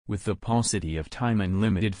With the paucity of time and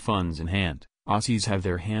limited funds in hand, Aussies have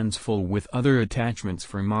their hands full with other attachments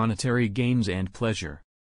for monetary gains and pleasure.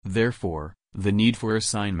 Therefore, the need for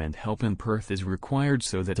assignment help in Perth is required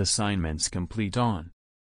so that assignments complete on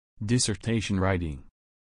dissertation writing,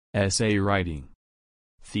 essay writing,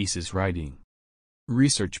 thesis writing,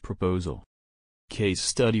 research proposal, case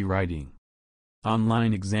study writing,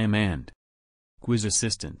 online exam and quiz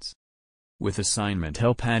assistance. With assignment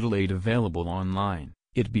help Adelaide available online,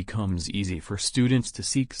 it becomes easy for students to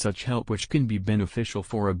seek such help, which can be beneficial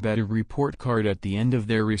for a better report card at the end of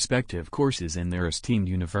their respective courses in their esteemed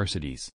universities.